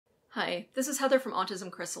Hi, this is Heather from Autism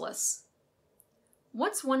Chrysalis.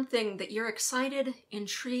 What's one thing that you're excited,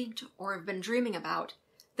 intrigued, or have been dreaming about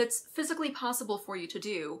that's physically possible for you to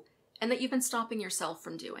do and that you've been stopping yourself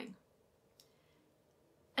from doing?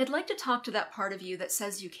 I'd like to talk to that part of you that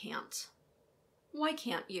says you can't. Why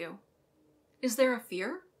can't you? Is there a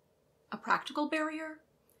fear? A practical barrier?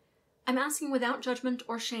 I'm asking without judgment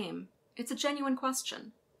or shame. It's a genuine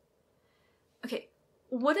question. Okay,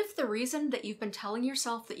 what if the reason that you've been telling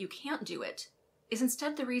yourself that you can't do it is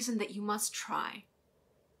instead the reason that you must try?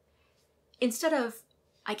 Instead of,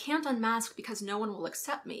 I can't unmask because no one will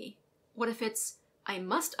accept me, what if it's, I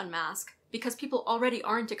must unmask because people already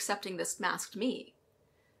aren't accepting this masked me?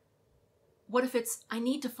 What if it's, I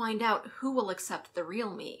need to find out who will accept the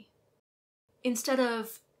real me? Instead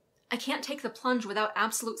of, I can't take the plunge without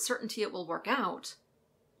absolute certainty it will work out,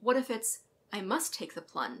 what if it's, I must take the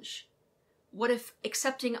plunge? What if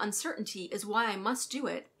accepting uncertainty is why I must do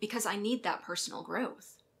it because I need that personal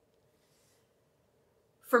growth?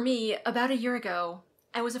 For me, about a year ago,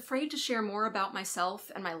 I was afraid to share more about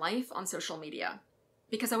myself and my life on social media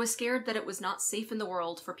because I was scared that it was not safe in the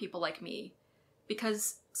world for people like me,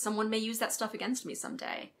 because someone may use that stuff against me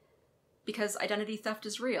someday, because identity theft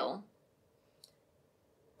is real.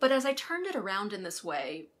 But as I turned it around in this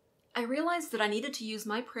way, I realized that I needed to use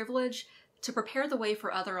my privilege to prepare the way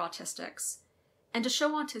for other autistics, and to show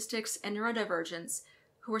autistics and neurodivergents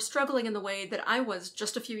who are struggling in the way that I was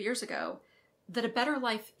just a few years ago, that a better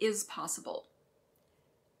life is possible.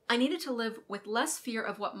 I needed to live with less fear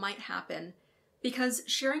of what might happen, because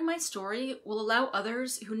sharing my story will allow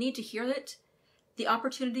others who need to hear it the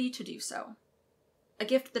opportunity to do so, a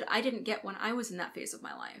gift that I didn't get when I was in that phase of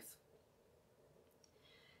my life.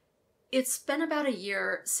 It's been about a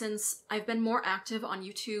year since I've been more active on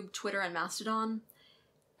YouTube, Twitter, and Mastodon,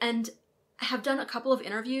 and have done a couple of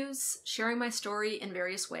interviews sharing my story in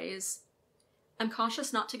various ways. I'm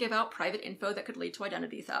cautious not to give out private info that could lead to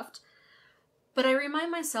identity theft, but I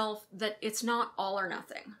remind myself that it's not all or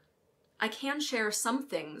nothing. I can share some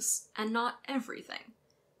things and not everything.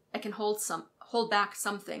 I can hold back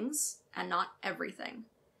some things and not everything.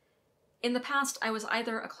 In the past, I was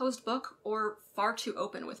either a closed book or far too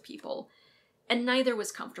open with people, and neither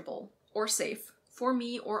was comfortable or safe for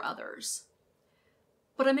me or others.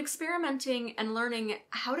 But I'm experimenting and learning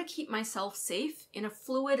how to keep myself safe in a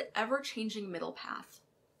fluid, ever-changing middle path.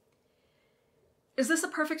 Is this a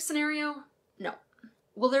perfect scenario? No.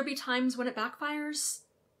 Will there be times when it backfires?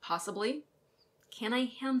 Possibly. Can I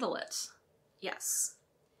handle it? Yes.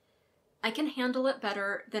 I can handle it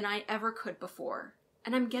better than I ever could before,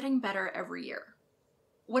 and I'm getting better every year.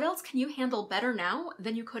 What else can you handle better now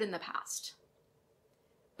than you could in the past?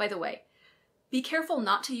 By the way, be careful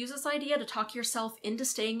not to use this idea to talk yourself into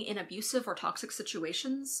staying in abusive or toxic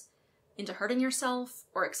situations, into hurting yourself,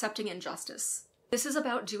 or accepting injustice. This is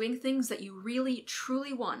about doing things that you really,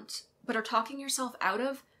 truly want, but are talking yourself out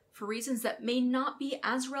of for reasons that may not be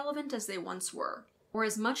as relevant as they once were, or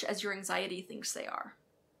as much as your anxiety thinks they are.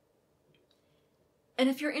 And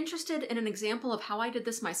if you're interested in an example of how I did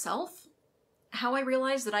this myself, how I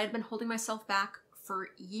realized that I had been holding myself back for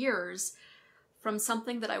years from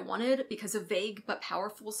something that I wanted because of vague but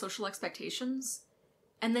powerful social expectations,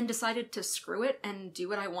 and then decided to screw it and do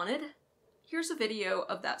what I wanted, here's a video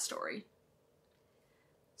of that story.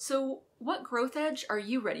 So what growth edge are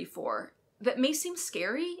you ready for that may seem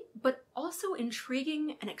scary, but also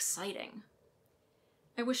intriguing and exciting?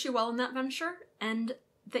 I wish you well in that venture, and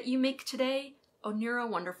that you make today a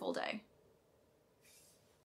neuro-wonderful day.